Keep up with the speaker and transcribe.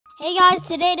Hey guys,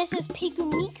 today this is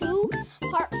Pikuniku,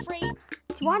 part 3. Do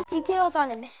you want details on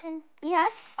the mission?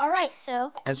 Yes. Alright,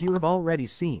 so. As you have already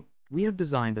seen, we have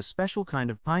designed a special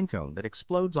kind of pine cone that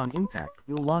explodes on impact.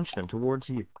 You'll launch them towards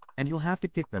you, and you'll have to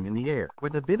kick them in the air.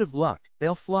 With a bit of luck,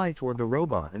 they'll fly toward the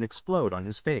robot and explode on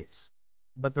his face.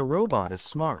 But the robot is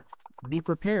smart. Be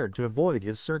prepared to avoid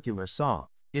his circular saw.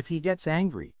 If he gets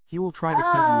angry, he will try to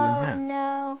cut you in half. Oh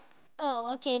no.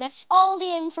 Oh, okay, that's all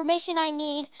the information I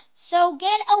need. So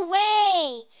get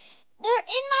away! They're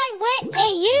in my way.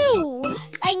 Hey, you!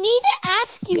 I need to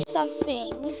ask you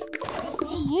something.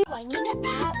 Hey, you, I need to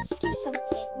ask you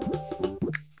something.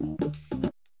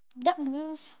 Don't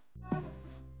move.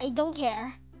 I don't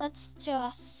care. Let's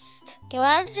just go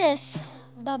out of this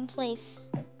dumb place.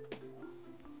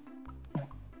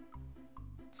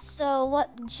 So,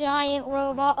 what giant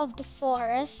robot of the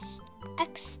forest?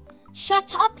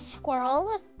 Shut up,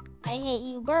 squirrel. I hate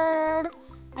you, bird.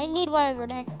 I need whatever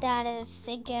that is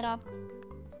to get up.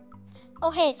 Oh,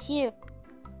 hey, it's you.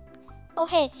 Oh,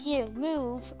 hey, it's you.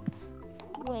 Move.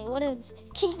 Wait, what is...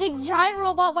 Kick the giant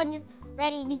robot when you're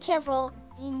ready. Be careful.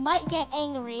 You might get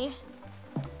angry.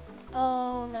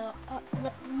 Oh, no.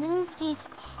 Move these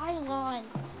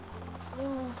pylons.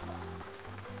 Move.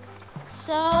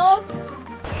 So...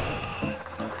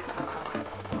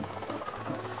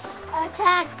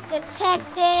 Attack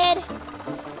detected.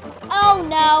 Oh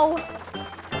no.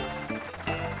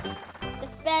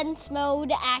 Defense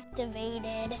mode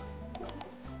activated.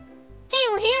 Hey,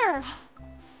 we're here.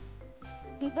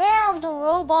 Beware of the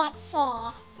robot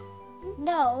saw.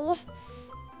 No.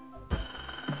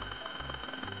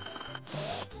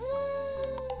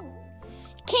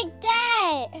 Kick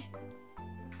that.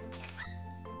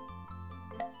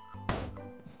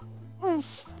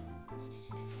 Oof.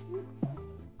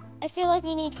 I feel like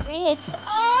we need 3 hits.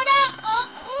 Oh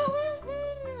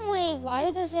no! Wait, why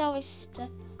does it always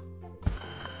stuck?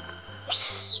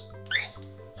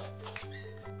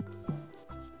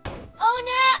 Oh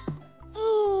no!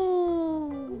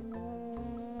 Ooh.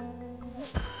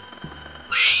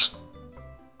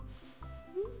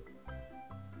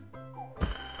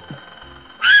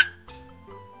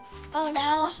 Oh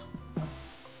no!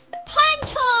 Pine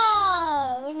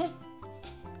cone!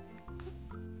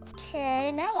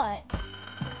 Okay, now what?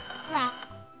 Crap.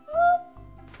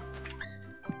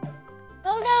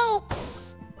 Oh no!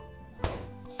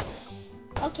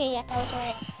 Okay, yeah, I was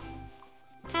right.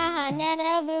 Haha,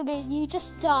 Nana Booby, you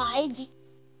just died.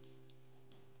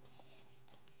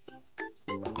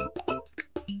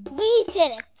 We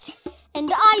did it! And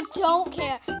I don't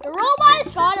care. The robot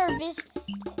has got our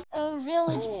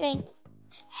village thing.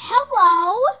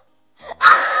 Hello?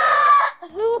 Ah!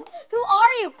 Who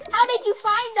are you? How did you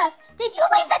find us? Did you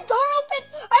leave the door open?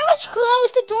 I was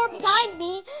closed the door behind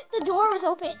me. The door was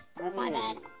open. My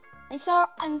bad.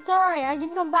 I'm sorry. I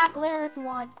can come back later if you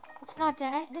want. It's not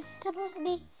that. This is supposed to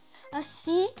be a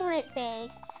secret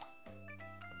base.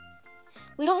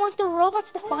 We don't want the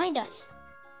robots to find us.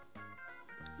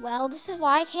 Well, this is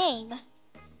why I came.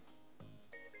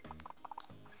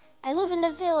 I live in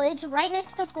the village right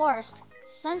next to the forest.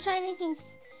 Sunshine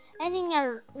ending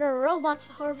our robots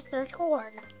harvest their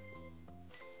corn.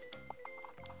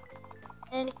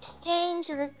 In exchange,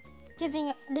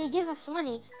 they give us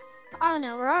money. I don't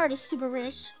know, we're already super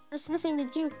rich. There's nothing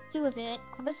to do with it.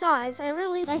 Besides, I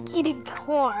really like eating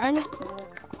corn.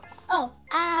 Oh,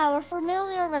 we're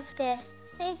familiar with this. The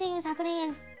same thing is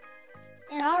happening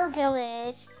in our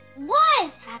village. What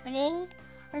is happening?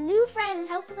 Our new friend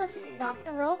helped us stop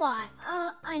the robot.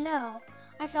 I know.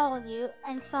 I followed you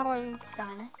and saw what you've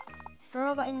done. The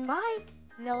robot in my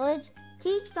village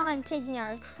keeps on taking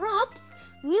our crops.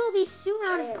 We'll be soon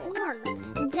out of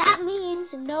corn. That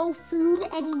means no food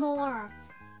anymore.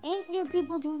 Ain't your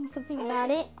people doing something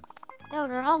about it? No,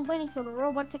 they're all waiting for the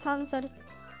robot to come so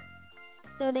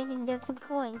they can get some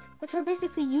coins, which are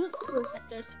basically useless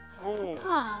sectors.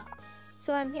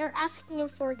 So I'm here asking you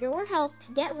for your help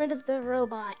to get rid of the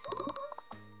robot.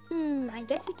 I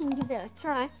guess we can give it a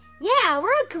try. Yeah,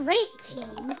 we're a great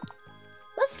team.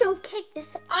 Let's go kick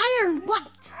this iron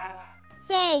butt.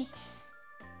 Thanks.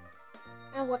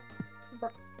 And what,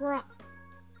 bruh?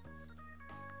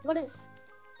 What is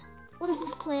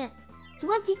this plan? Do you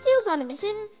want details on the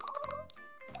mission?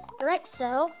 Alright,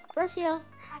 so first you'll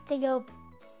have to go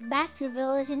back to the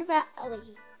village in the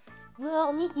valley.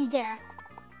 We'll meet you there.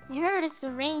 I heard it's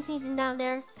the rain season down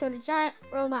there, so the giant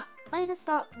robot might have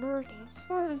stopped working.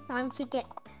 Sometimes we get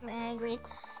angry.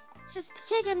 Just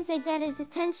kick him to get his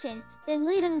attention, then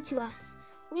lead him to us.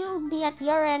 We'll be at the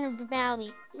other end of the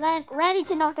valley, ready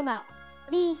to knock him out.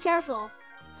 Be careful.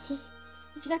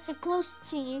 If he gets so close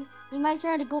to you, he might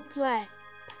try to go play.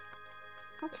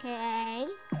 Okay.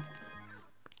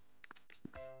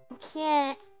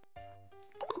 Can't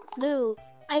move.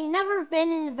 I've never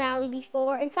been in the valley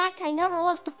before. In fact, I never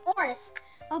left the forest.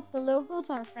 Oh, the locals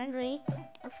are friendly.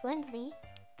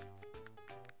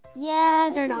 Yeah,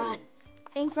 they're not.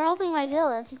 Thanks for helping my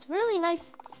village. It's really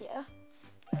nice to you.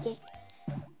 Okay.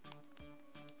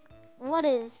 What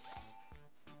is...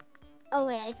 Oh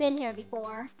wait, I've been here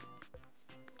before.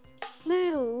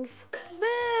 Move!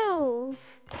 Move!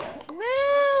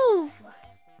 Move!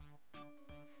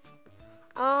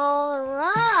 All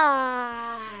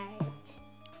right.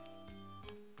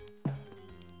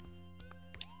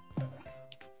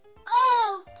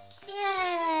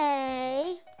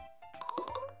 Okay.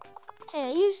 Hey,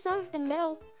 I used some of the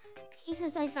metal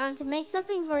pieces I found to make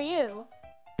something for you.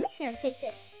 Here, take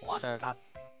this.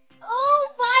 Oh,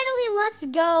 finally, let's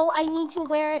go. I need to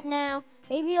wear it now.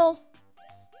 Maybe I'll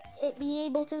be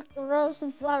able to grow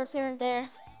some flowers here and there.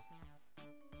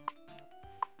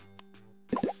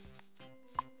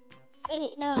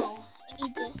 Wait, no. I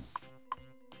need this.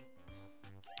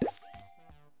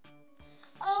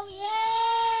 Oh,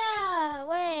 yeah.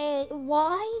 Wait,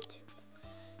 what?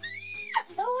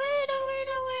 No way, no way,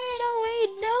 no way, no way,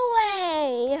 no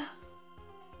way.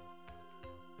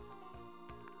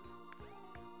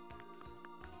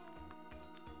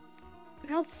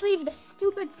 Let's leave the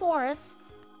stupid forest.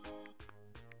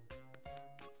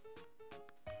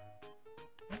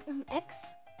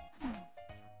 X.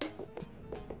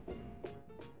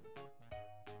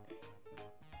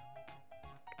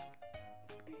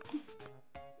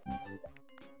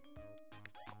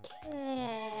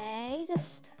 Okay,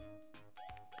 just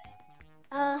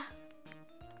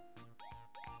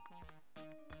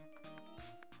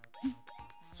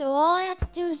so all I have to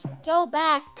do is go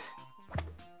back.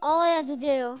 All I have to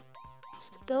do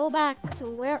is go back to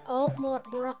where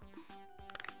bro.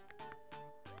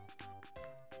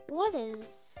 What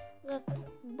is the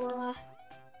bruh?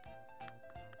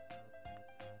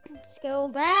 Let's go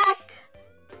back.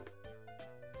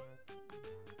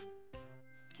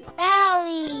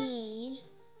 Valley.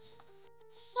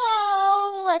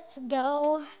 So let's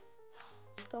go.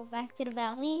 Let's go back to the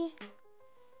valley.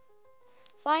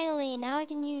 Finally, now I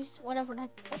can use whatever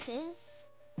this is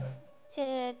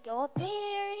to go up here.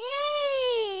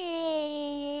 Yay!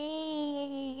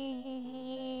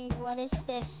 What is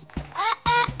this?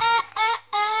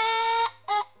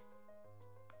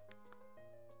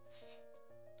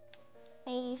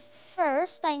 Wait,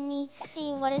 first I need to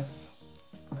see what is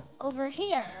over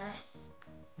here.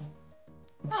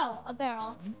 Oh, a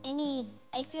barrel.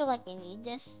 I feel like I need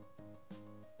this.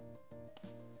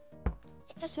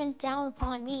 It just went down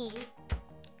upon me.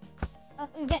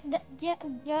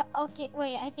 Okay,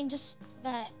 wait, I can just do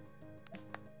that.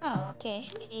 Oh, okay.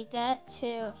 I need that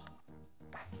too.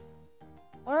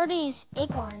 What are these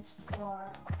acorns for?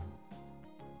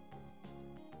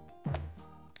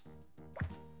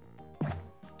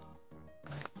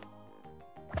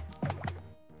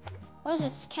 What is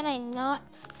this? Can I not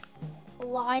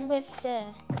line with the...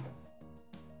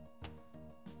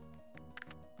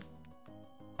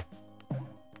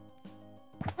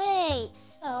 Wait,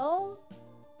 so...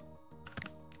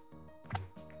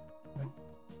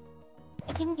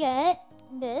 I can get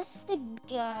this to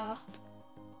go.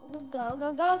 Go,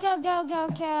 go, go, go, go, go,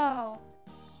 go.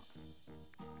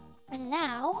 And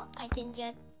now I can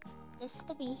get this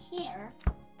to be here.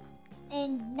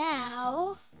 And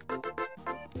now...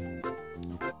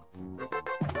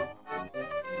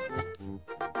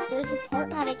 There's a part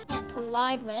that I can't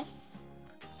collide with.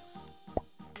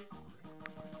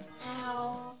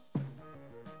 Ow.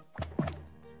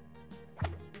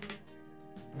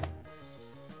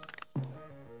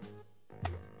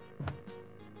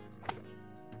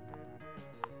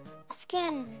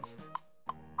 Skin.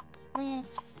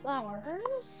 Plant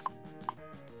flowers.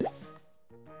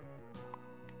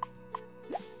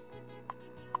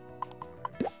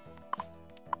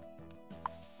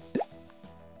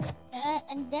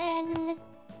 And then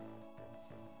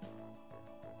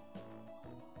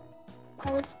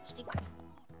I was supposed to.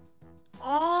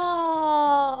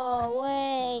 Oh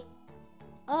wait.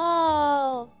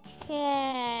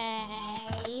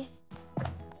 Okay.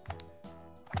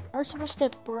 We're supposed to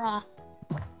bruh.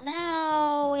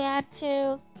 Now we have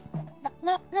to.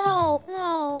 No,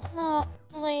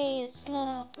 please,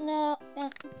 no.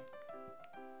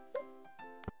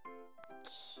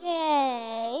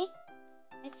 Okay.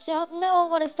 I don't know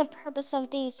what is the purpose of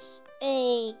these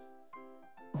acorns.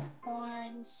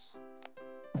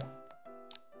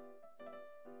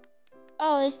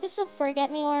 Oh, is this a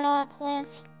forget-me-or-not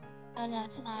plant? Oh no,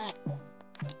 it's not.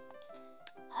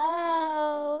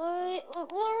 Oh,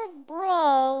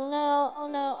 Bro, no, oh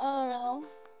no, oh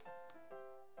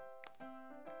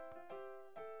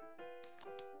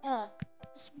no.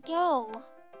 Let's go.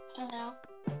 Oh no.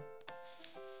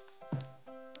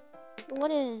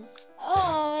 What is?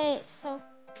 Oh wait, so.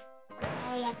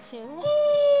 Oh, yeah, two.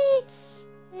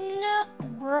 No,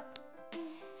 bro.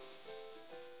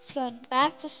 Let's go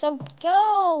back to so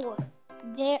go.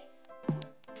 There.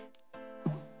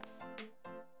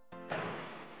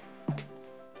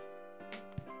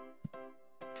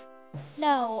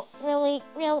 No, really,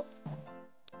 real.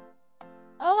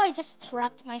 Oh, I just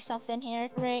trapped myself in here.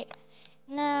 Right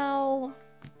now,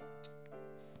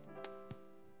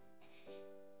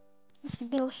 let's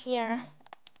go here.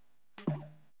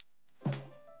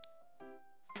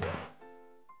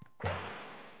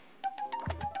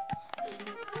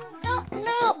 No,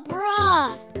 no,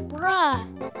 bruh.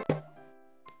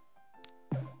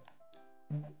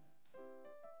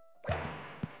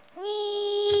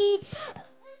 Wee!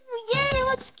 Yay,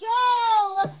 let's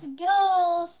go! Let's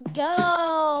go! Let's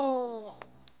go!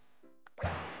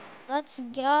 Let's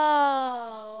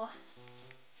go!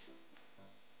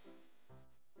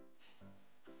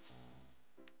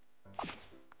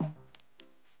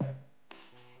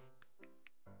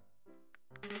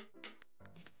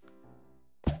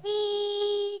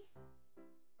 Wee!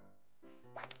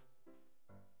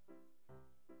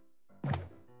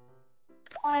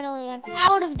 Finally, I'm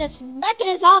out of this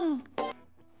mechanism!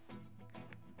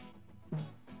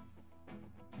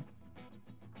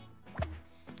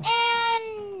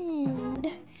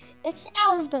 And it's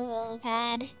out of the lily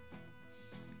pad.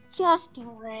 Just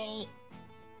great.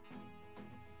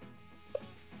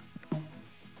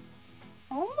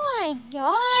 Oh my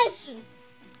gosh!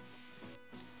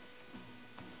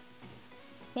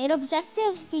 Main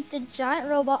objective, beat the giant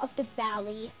robot of the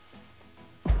valley.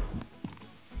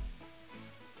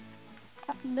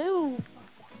 Move!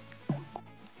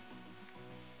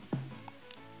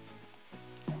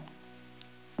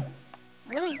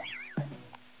 Really?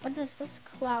 What does this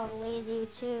cloud lead you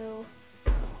to?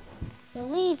 It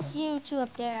leads you to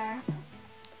up there.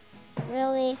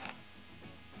 Really?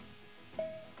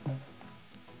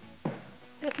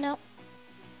 Nope.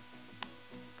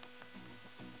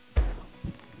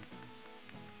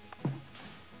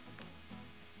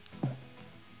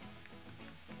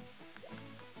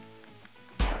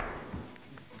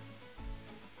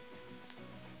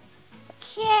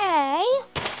 Okay.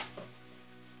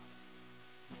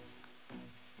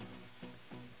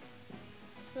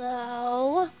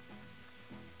 So,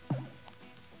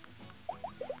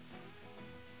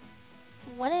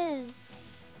 what is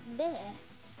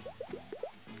this?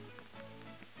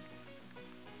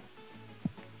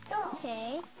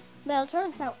 Okay. Well, it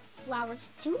turns out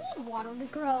flowers do need water to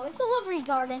grow. It's a lovely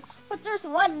garden, but there's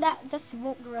one that just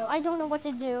won't grow. I don't know what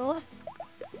to do.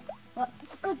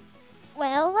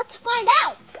 Well, let's find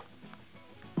out.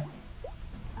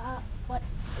 What?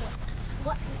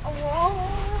 Oh,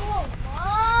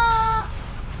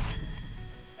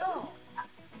 oh.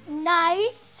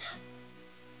 Nice.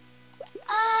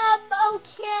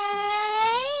 Okay.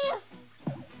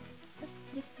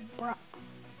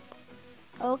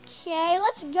 Okay,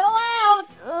 let's go out.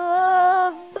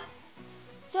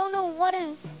 Don't know what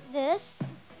is this.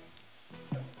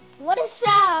 What is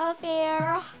up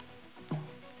here?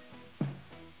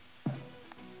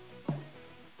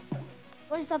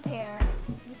 What is up here?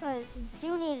 Because you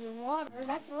do need water.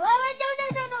 That's what.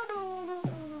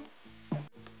 No.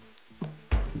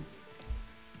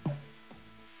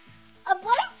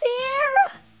 What is here?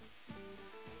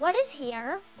 What is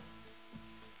here?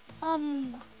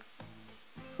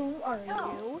 Who are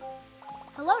you?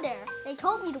 Hello there. They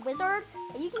called me the wizard,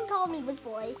 but you can call me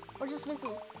Wizboy or just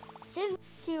Wizzy.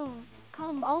 Since you've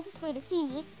come all this way to see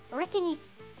me, I reckon you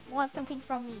want something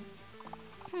from me.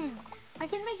 I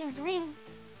can make your dream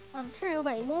true,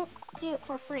 but I won't do it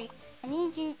for free. I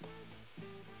need you.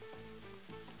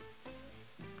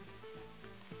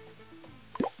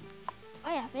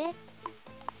 I have it.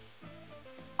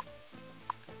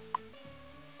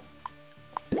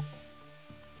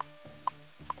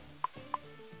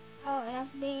 Oh, I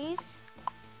have these.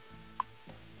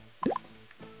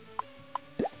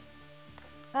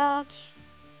 Okay.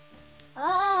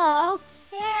 Oh,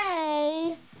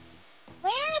 okay.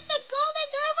 Where is the golden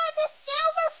drum of the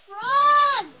silver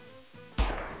frog?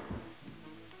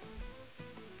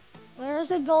 Where's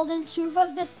the golden tooth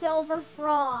of the silver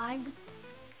frog?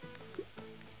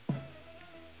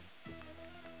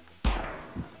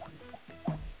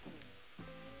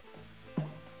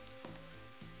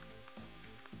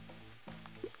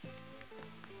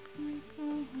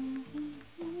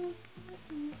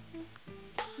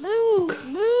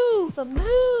 Move!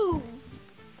 move!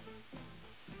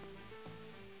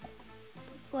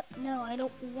 But no, I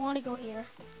don't want to go here.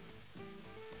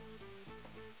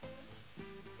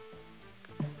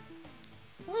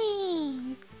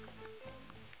 Whee!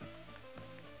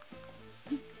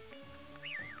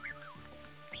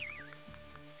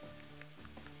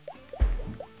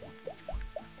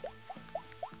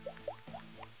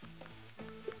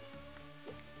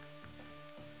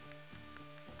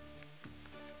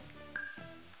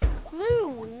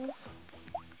 Move!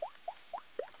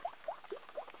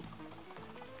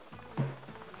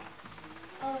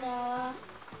 Oh no,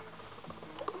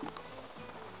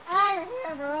 I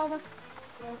remember all this.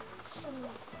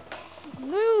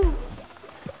 Move!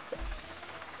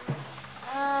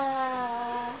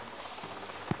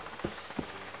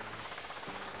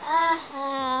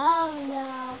 Oh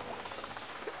no.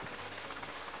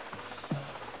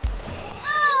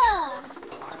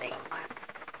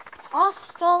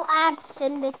 Hostile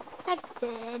action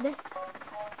detected.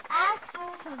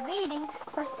 Activating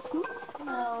pursuit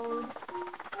mode.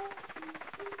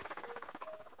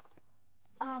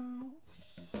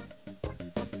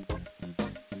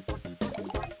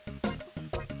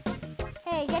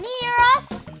 Hey, can you hear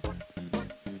us?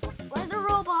 Let the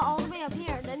robot all the way up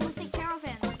here, then we'll take care of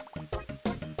him.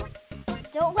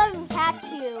 Don't let him catch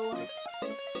you.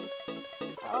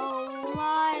 Oh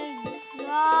my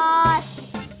gosh.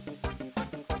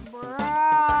 Bruh.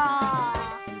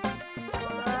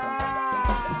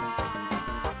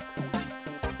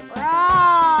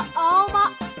 Oh my.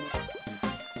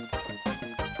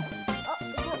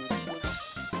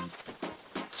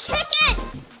 Kick it!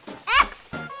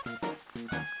 X!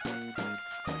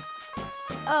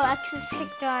 Oh, X is kick,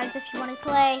 guys, if you want to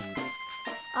play.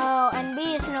 Oh, and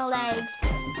B is no legs.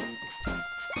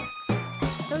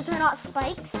 Those are not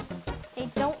spikes. They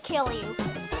don't kill you.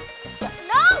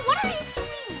 No, what are you doing?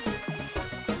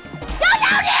 Go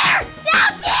down there!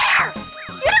 Down there!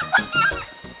 Shoot him, put down!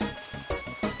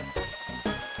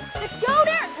 Go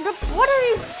there! What are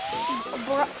you?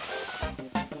 Bro.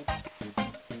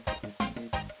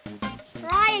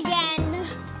 Try again.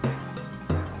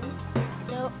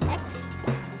 So X.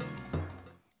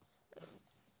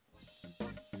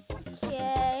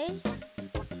 Okay.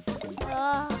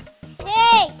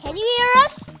 Hey, can you hear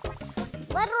us?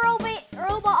 Let the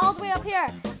robot all the way up here.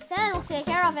 Then we'll take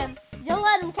care of him. Don't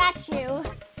let him catch you.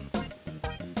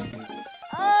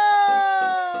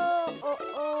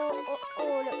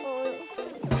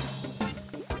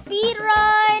 Speed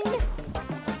run!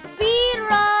 Speed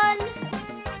run!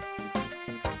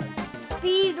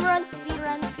 Speed run, speed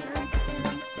run, speed run, speed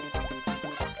run, speed run.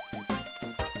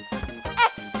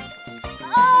 X!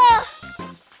 Oh!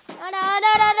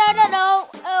 No.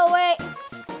 Oh, wait.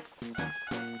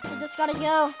 I just gotta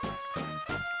go.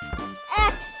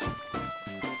 X!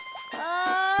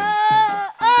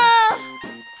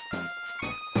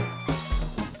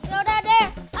 Go down there.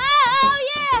 Oh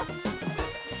yeah!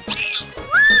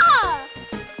 Bruh!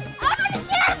 I'm gonna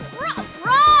get him!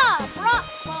 Bruh!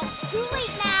 Well, it's too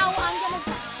late now. I'm gonna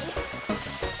die.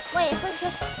 Wait, if I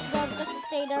just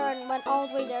stay there and went all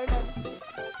the way there, then...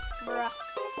 Bruh.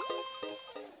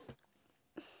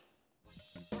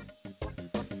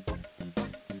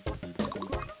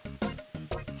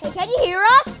 Hey, can you hear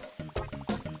us?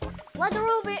 Let the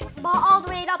robot all the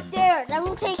way up there. Then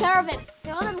we'll take care of him.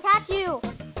 Don't let him catch you.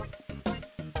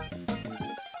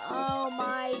 Oh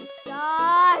my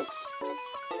gosh.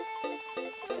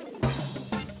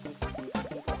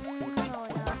 Oh no.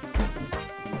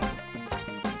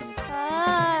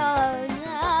 Oh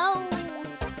no.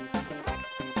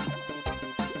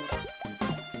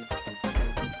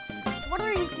 What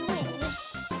are you doing?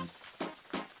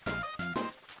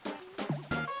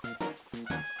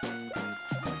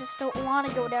 I just don't want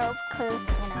to go there because,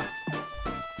 you know.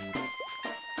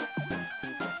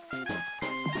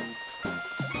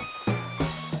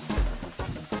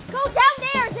 Go down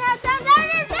there! Down there!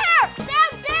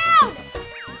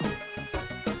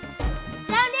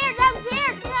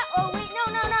 Oh wait,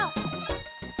 no.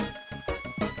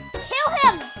 Kill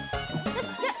him!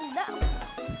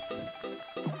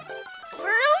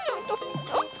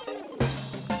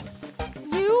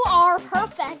 You are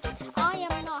perfect. I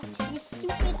am not. You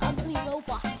stupid, ugly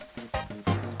robot.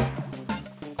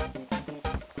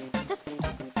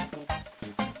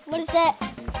 What is that?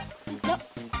 Nope.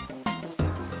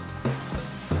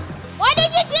 Why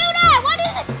did you do that? What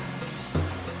is it?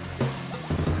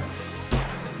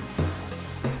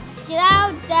 Get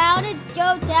out, down it,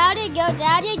 go, down it, go,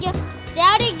 down it, go,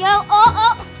 down it, go,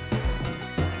 oh.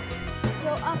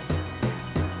 Go up.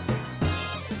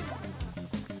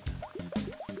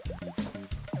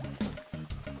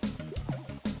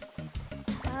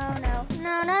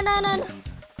 No, no, no, no.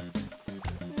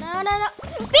 No, no, no.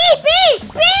 B! B!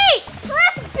 B!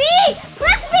 Press B!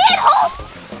 Press B and hold!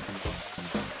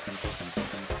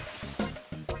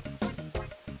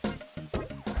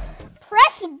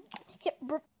 Press...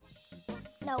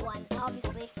 No one,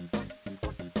 obviously.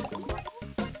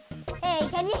 Hey,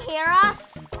 can you hear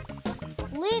us?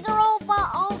 Lead the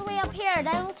robot all the way up here.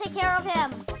 Then we'll take care of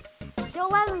him.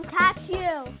 Don't let him catch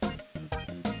you.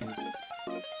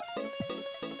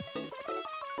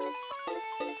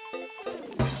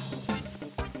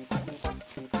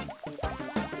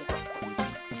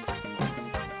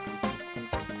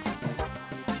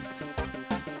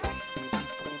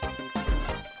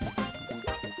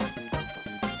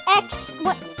 X,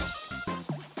 what?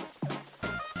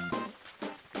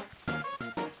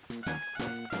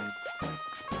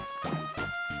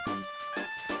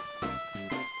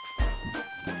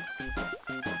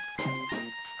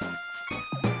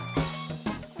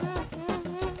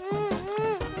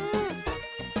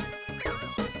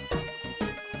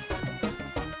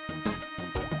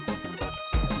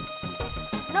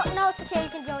 No, no, it's okay. You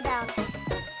can go down.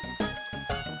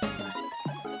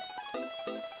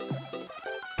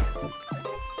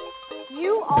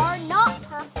 You are not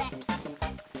perfect.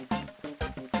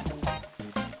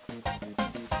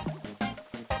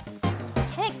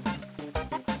 Kick.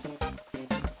 X.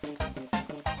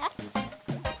 X.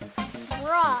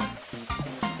 Bruh.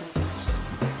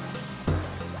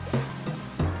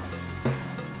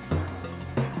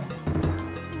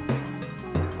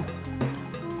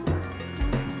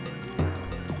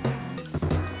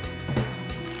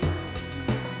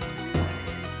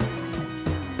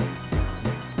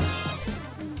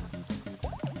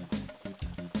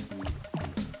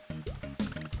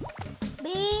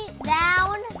 Be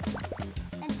down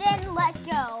and then let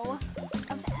go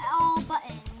of all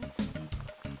buttons.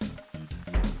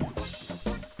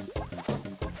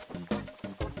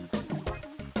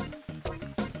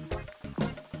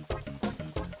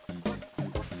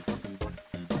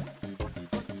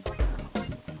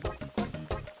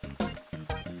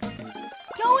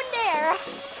 Go in there.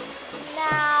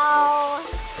 Now,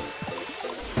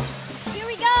 here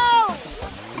we go.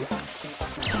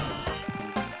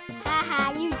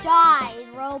 Haha, you died,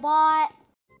 robot.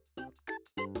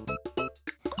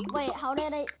 Wait, how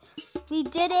did I? We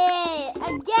did it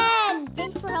again.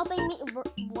 Thanks for helping me.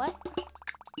 What?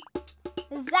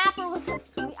 The zapper was a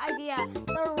sweet idea.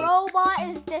 The robot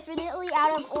is definitely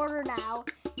out of order now.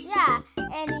 Yeah,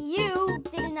 and you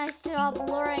did a nice job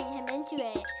luring him into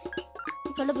it.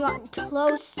 You could have gotten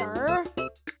closer.